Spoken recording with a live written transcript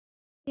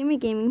Gimme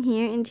Gaming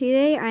here, and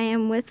today I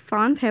am with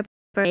FAWN Pepper,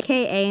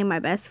 aka my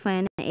best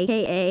friend,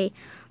 aka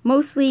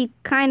mostly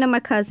kinda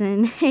my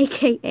cousin,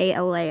 aka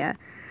Alea.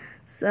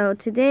 So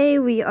today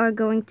we are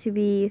going to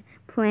be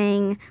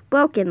playing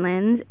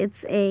Brokenlens.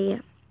 It's a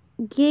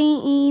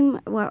game,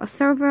 well, a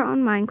server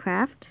on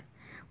Minecraft.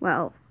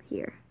 Well,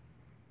 here.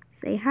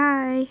 Say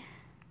hi.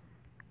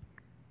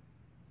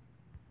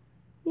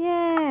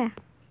 Yeah.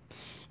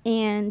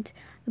 And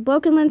the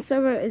Brokenlens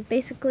server is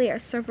basically a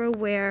server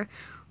where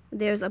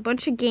there's a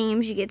bunch of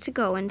games you get to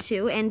go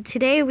into, and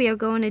today we are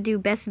going to do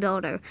Best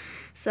Builder.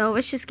 So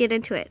let's just get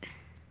into it.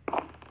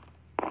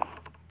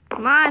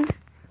 Come on.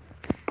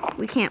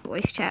 We can't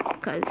voice chat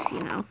because,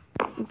 you know,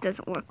 it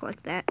doesn't work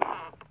like that.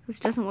 This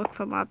doesn't work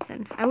for mobs,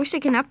 and I wish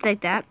I can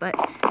update that, but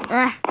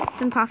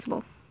it's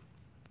impossible.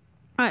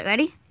 Alright,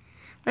 ready?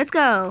 Let's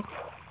go.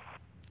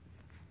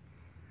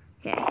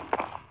 Okay.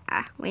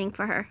 Waiting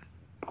for her.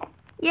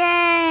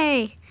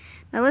 Yay!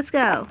 Now let's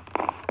go.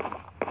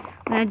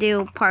 I'm gonna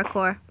do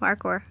parkour.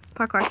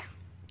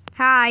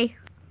 Hi.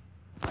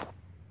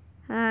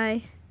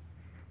 Hi.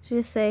 Should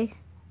just say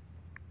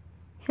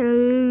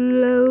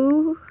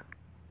hello.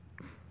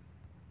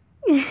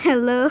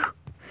 Hello.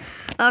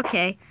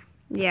 Okay.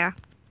 Yeah.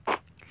 If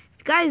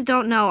you guys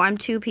don't know, I'm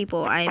two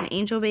people. I am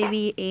Angel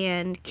Baby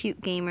and Cute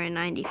Gamer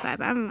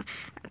 95. I'm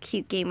a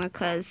cute gamer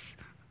because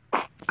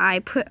I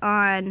put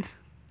on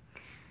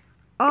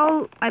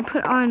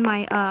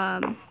my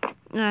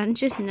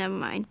just never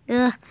mind.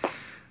 Ugh.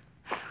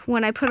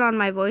 When I put on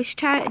my voice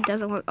chat, it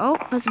doesn't work. Oh,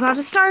 it's about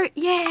to start.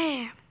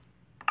 Yeah.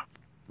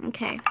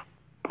 Okay.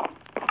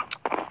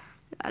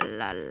 La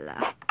la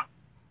la.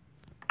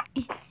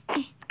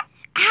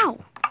 Ow.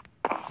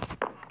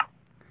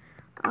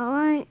 All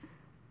right.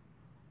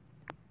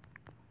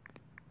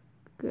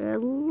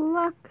 Good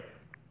luck.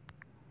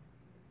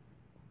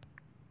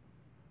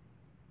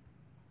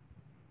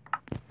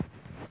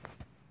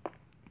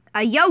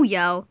 A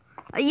yo-yo.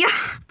 A yo.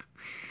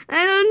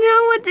 I don't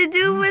know what to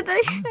do with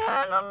it.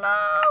 I don't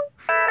know.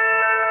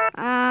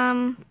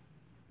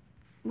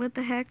 What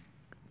the heck?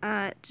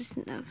 Just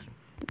no.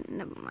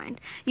 Never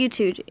mind. You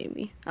too,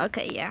 Jamie.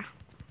 Okay, yeah.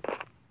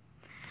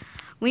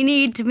 We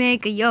need to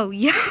make a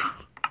yo-yo.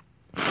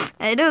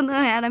 I don't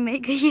know how to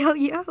make a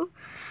yo-yo,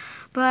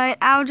 but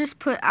I'll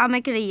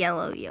make it a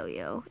yellow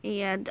yo-yo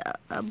and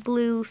a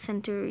blue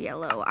center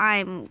yellow.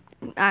 I'm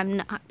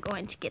not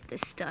going to get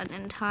this done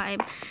in time,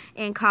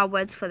 and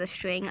cobwebs for the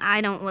string. I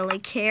don't really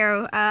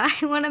care. I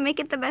want to make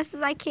it the best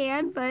as I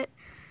can, but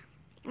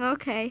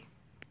okay.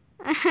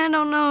 I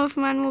don't know if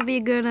mine will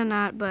be good or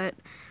not, but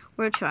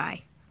we'll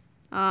try.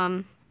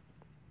 I'll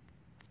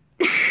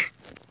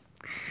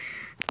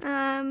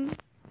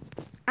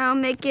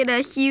make it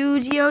a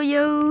huge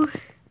yo-yo.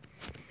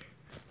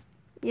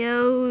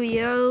 Yo,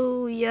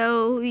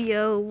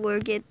 we'll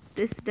get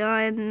this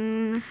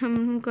done.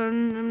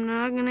 I'm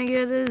not gonna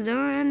get this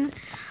done.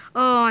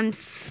 Oh, I'm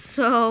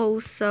so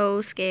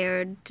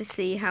scared to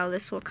see how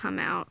this will come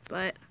out,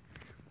 but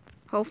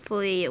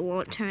hopefully it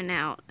won't turn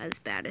out as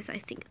bad as I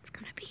think it's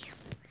gonna be.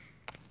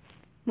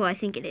 Well, I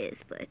think it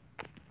is, but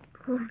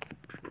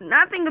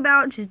not think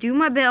about it, just do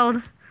my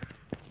build.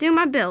 Do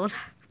my build.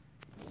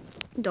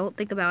 Don't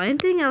think about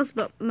anything else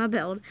but my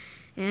build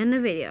and the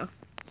video.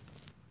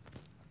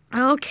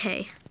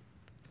 Okay.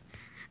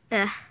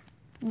 Ugh.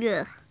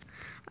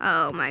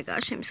 Oh my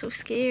gosh, I'm so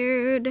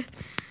scared.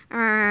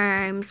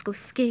 I'm so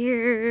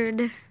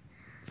scared.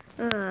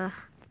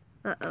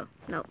 Uh-oh.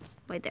 No,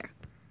 right there.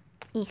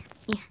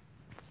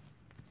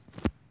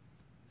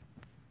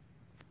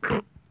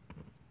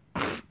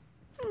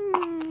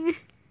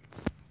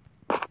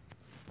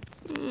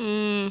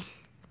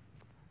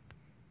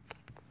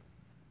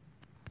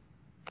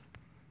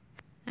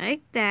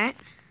 Like that.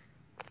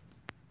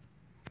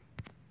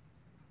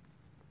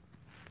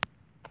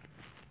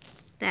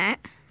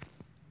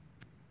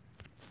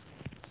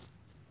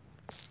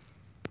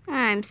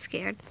 I'm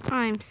scared.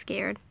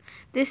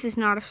 This is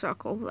not a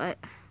circle, but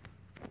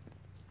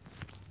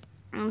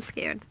I'm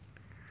scared.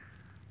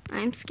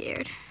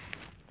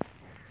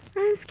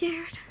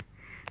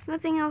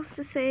 Nothing else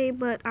to say,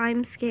 but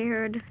I'm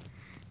scared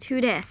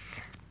to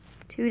death.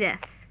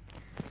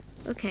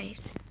 Okay.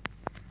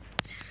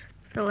 Just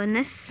fill in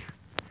this.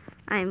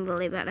 I'm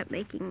really bad at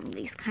making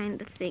these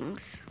kind of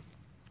things.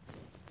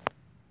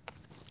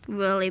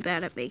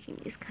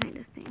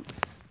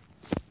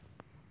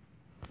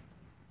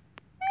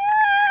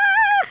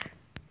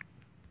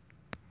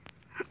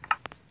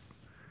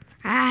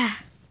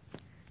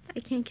 I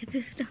can't get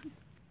this done.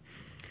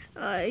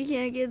 I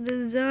can't get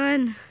this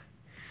done.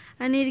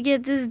 I need to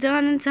get this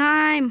done in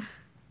time.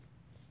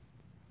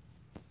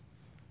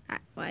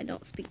 Well, I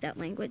don't speak that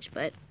language,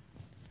 but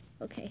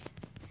okay.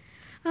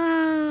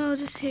 Oh,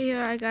 just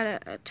here. I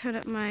gotta turn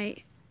up my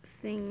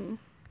thing.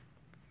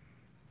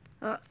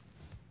 Oh,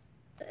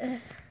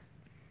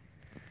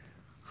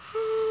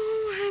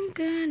 I'm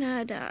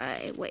gonna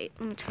die. Wait,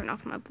 let me turn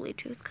off my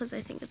Bluetooth because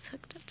I think it's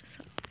hooked up to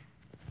something.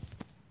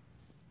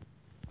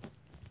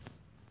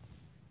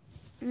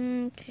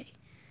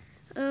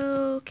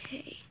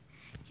 Okay.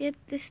 get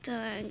this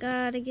done.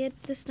 Gotta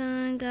get this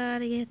done.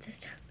 Gotta get this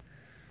done.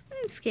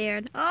 I'm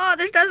scared. Oh,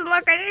 this doesn't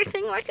look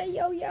anything like a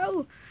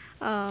yo-yo.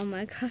 Oh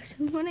my gosh,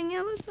 I'm running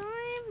out of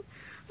time.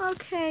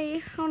 Okay,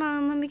 hold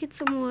on. Let me get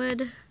some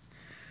wood.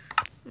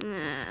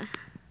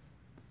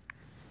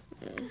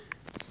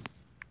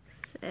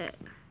 Set.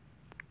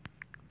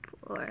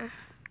 4.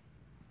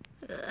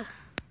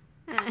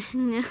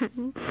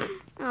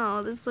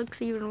 Oh, this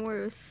looks even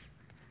worse.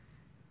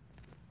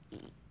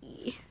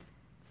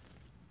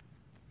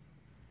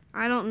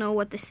 I don't know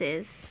what this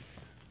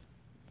is.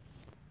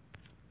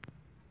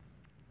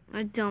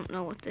 I don't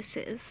know what this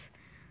is.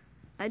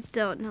 I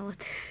don't know what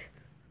this is.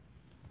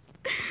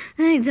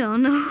 I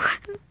don't know.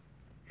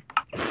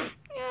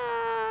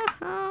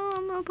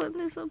 I'm not putting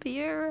this up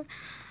here.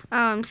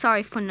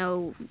 Sorry for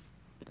no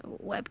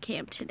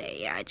webcam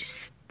today. I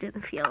just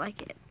didn't feel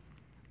like it.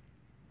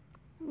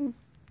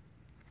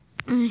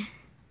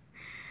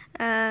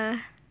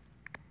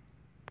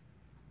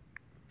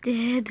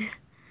 Did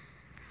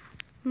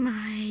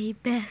my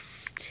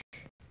best.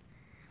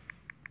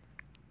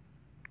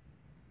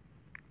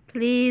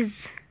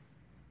 Please.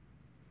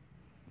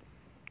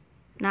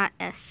 Not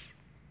S.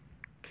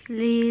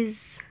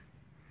 Please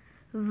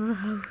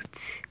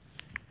vote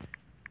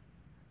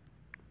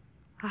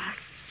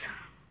us.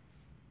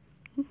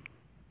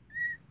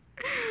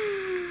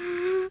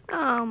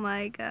 Oh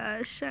my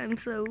gosh, I'm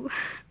so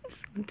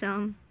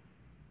dumb.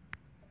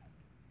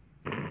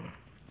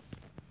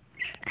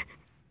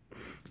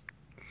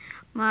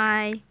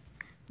 My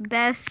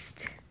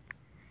best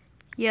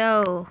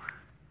yo.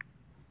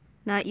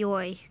 Not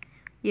yoy.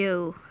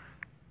 Yo.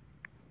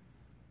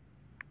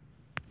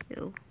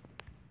 Yo.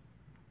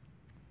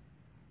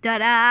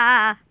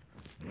 Da-da!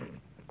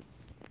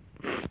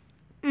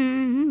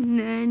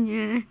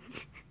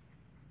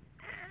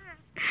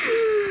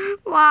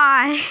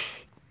 Why?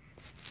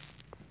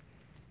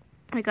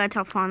 I gotta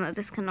tell FAWN that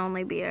this can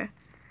only be a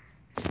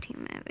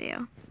 15-minute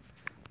video.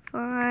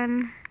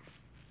 FAWN,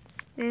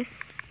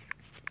 this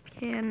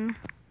can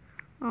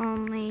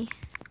only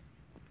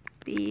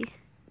be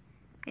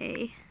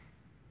a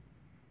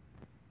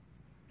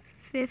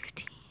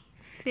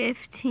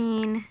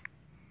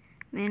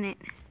 15-minute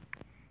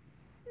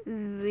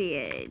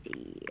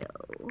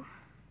video.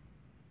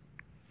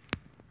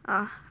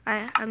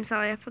 I'm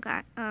sorry, I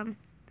forgot.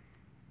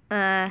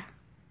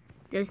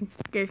 There's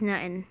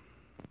nothing.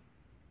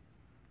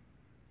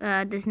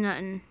 There's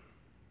nothing.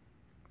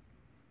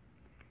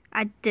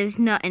 There's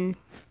nothing.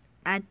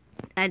 I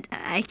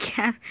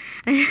can't.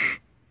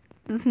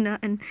 There's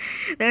nothing.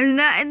 There's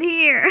nothing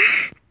here.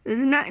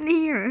 There's nothing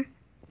here.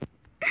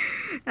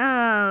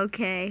 Oh,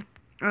 okay.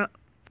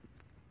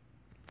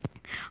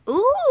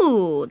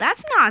 Ooh,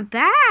 that's not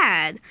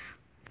bad.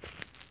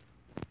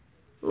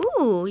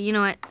 Ooh, you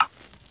know what?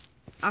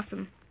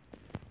 Awesome.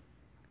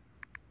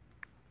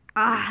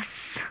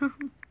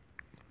 Awesome.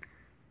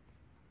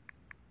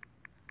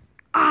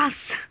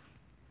 Awesome.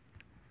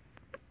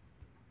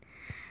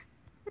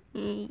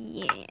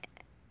 Yeah.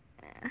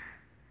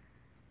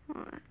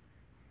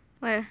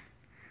 What?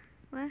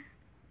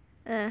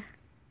 Not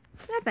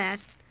bad.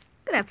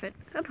 Good effort.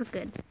 I put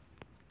good.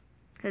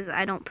 Because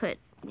I don't put,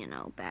 you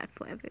know, bad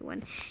for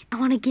everyone. I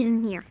want to get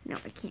in here. No,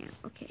 I can't.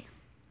 Okay.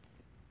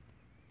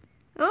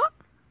 Oh.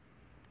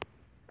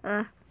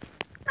 Not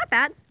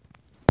bad.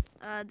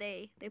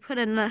 They put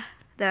in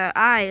their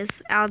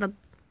eyes out of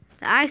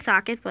the eye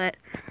socket, but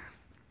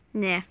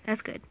yeah,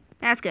 that's good.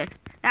 That's good.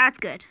 That's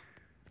good.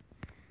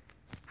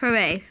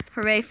 Hooray.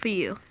 Hooray for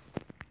you.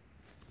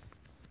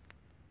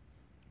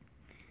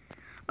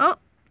 Oh.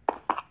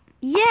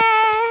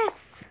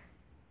 Yes!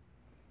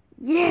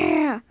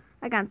 Yeah!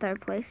 I got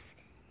third place.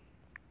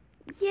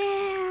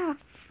 Yeah!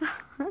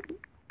 Fun.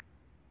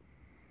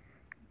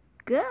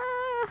 Go!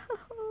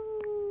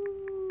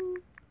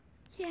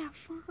 Yeah,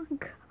 FAWN,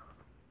 go.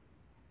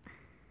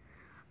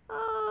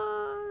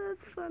 Oh,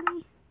 that's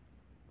funny.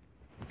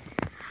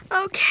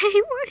 Okay,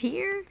 we're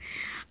here.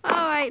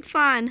 Alright,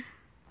 FAWN.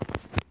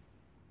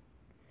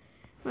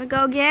 Wanna go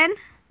again?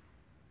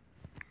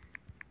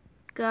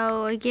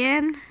 Go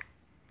again.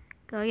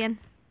 Go again.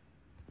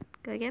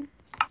 Go again.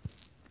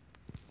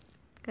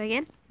 Go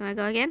again. You wanna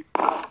go again?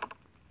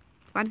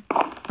 Fun.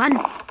 Fun.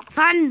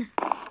 Fun.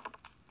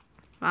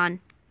 Fun.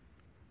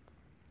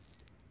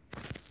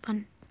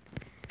 Fun.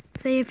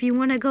 Say if you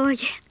wanna go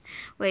again.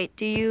 Wait,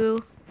 do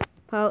you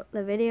post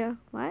the video?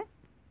 What?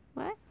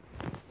 What?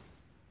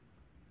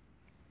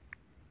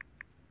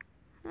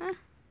 Huh?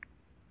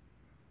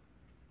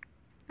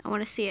 I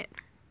wanna see it.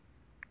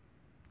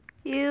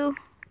 You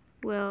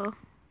will.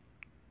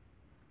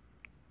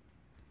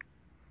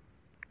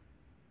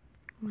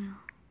 Well,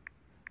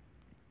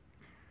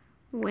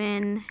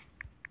 when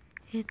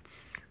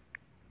it's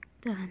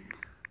done,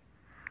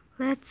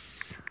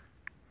 let's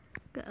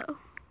go.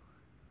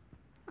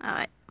 All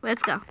right,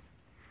 let's go.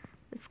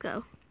 Let's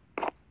go.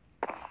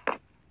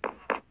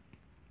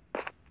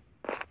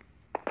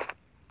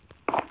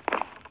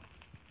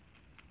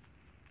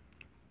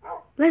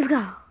 Let's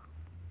go.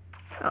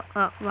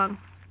 Oh, wrong.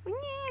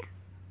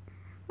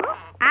 Oh,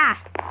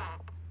 ah.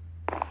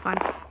 Fun.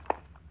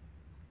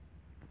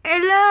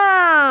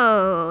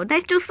 Hello!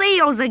 Nice to see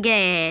you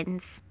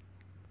again.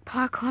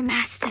 Parkour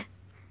master.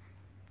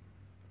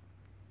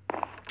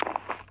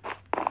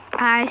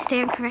 I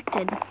stand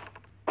corrected.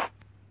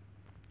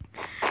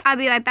 I'll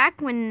be right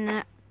back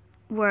when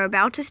we're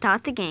about to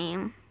start the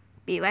game.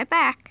 Be right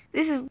back.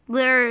 This is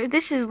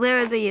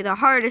literally the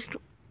hardest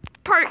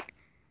part.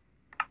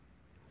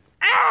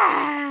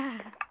 Ah!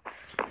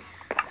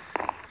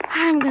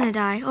 I'm gonna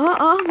die.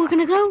 Oh, we're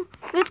gonna go.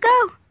 Let's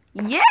go.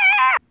 Yeah!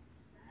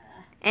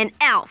 An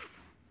elf.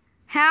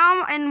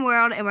 How in the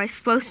world am I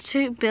supposed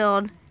to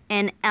build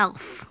an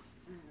elf?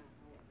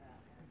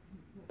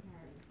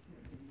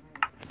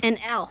 An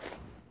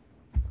elf.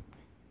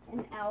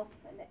 An elf,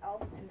 an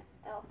elf, an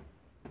elf.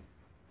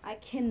 I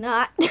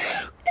cannot.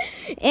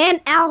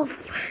 An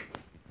elf.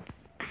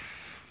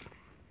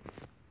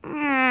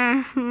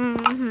 An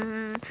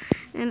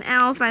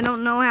elf. I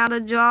don't know how to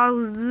draw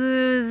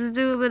this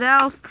stupid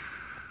elf.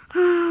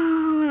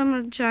 I'm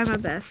gonna try my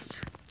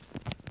best.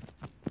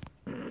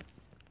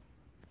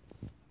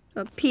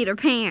 Peter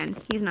Pan.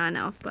 He's not an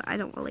elf, but I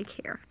don't really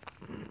care.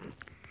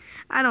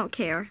 I don't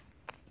care.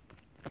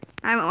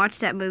 I haven't watched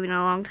that movie in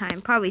a long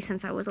time. Probably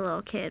since I was a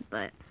little kid,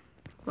 but...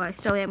 Well, I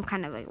still am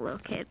kind of like a little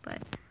kid,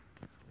 but...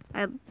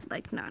 I'd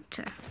like not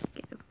to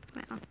get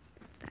around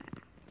that.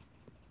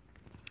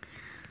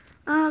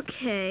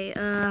 Okay,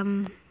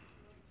 I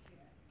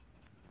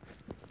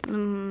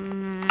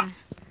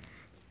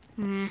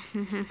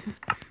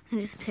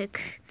just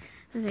pick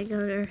the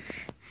regular.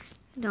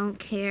 Don't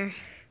care.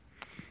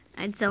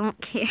 I don't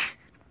care.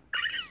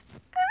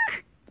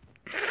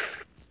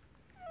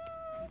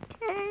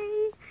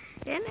 Okay.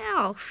 An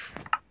elf.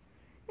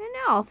 An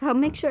elf. I'll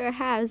make sure it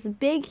has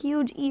big,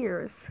 huge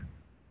ears.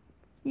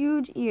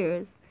 Huge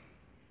ears.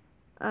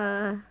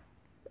 Black,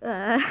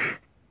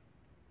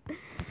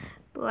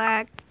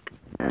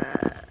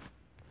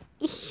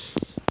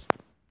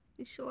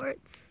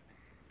 shorts.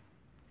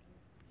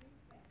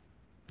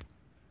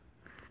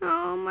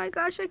 Oh my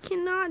gosh, I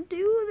cannot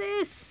do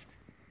this.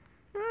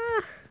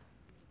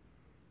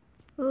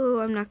 Oh,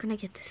 I'm not gonna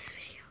get this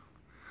video.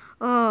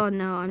 Oh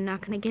no, I'm not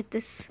gonna get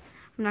this.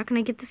 I'm not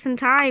gonna get this in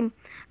time.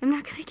 I'm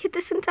not gonna get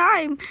this in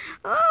time.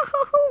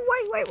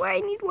 Oh, white. I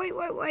need white.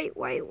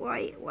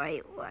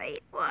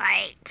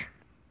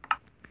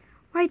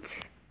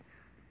 White.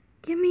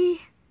 Give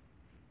me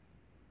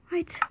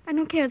white. I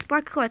don't care. It's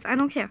black clothes. I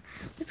don't care.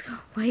 Let's go.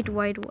 White.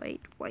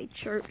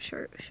 Shirt.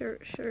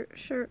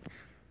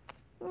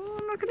 Oh,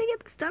 I'm not gonna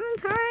get this done in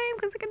time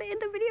because I'm gonna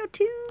end the video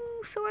too.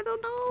 So I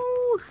don't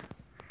know.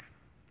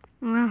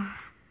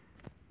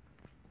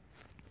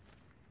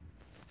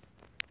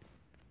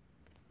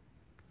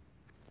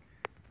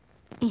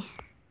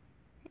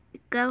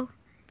 Go.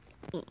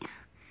 Yeah.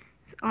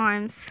 His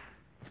arms.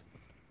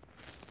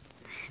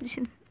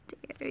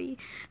 Legendary.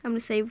 I'm gonna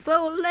say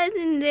vote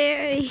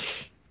legendary.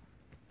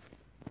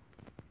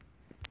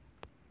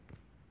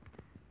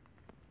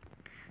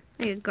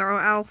 Make a girl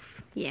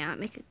elf. Yeah,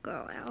 make a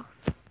girl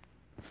elf.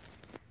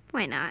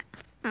 Why not?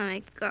 I'll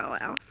make a girl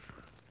elf.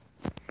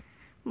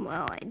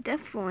 Well, I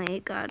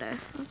definitely gotta.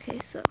 Okay,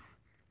 so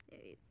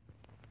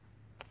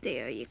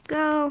there you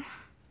go.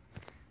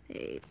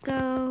 There you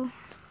go.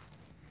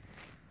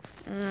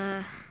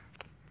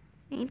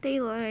 Ain't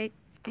they like?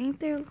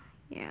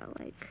 Yeah,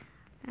 like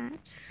that.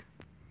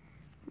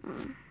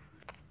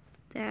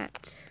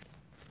 That.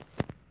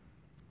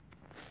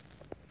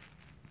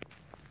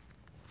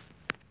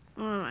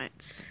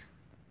 Alright.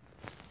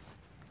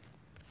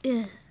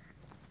 Yeah.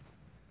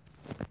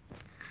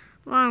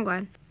 Long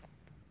one.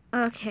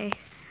 Okay.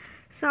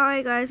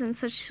 Sorry guys on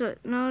such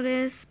short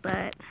notice,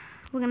 but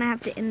we're gonna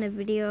have to end the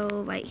video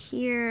right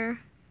here.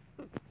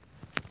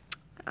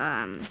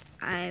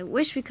 I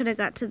wish we could have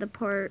got to the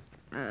part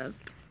of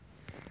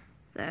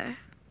the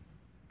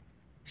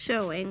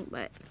showing,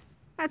 but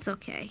that's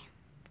okay.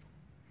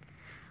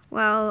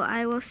 Well,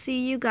 I will see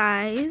you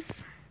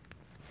guys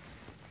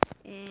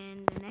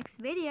in the next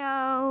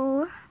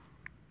video.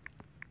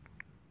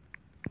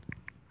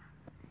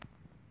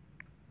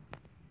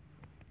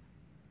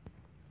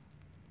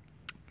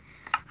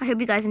 I hope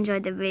you guys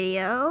enjoyed the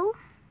video.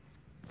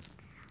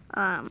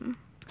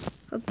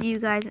 Hope you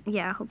guys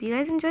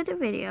enjoyed the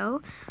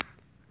video.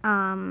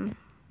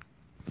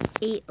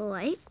 8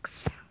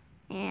 likes,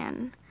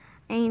 and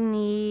I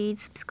need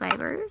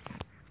subscribers.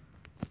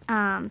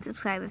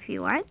 Subscribe if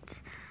you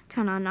want.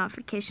 Turn on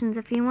notifications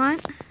if you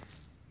want.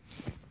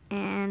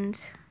 And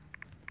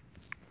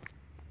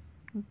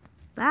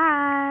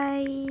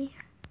bye.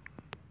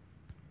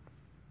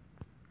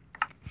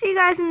 See you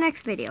guys in the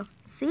next video.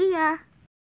 See ya.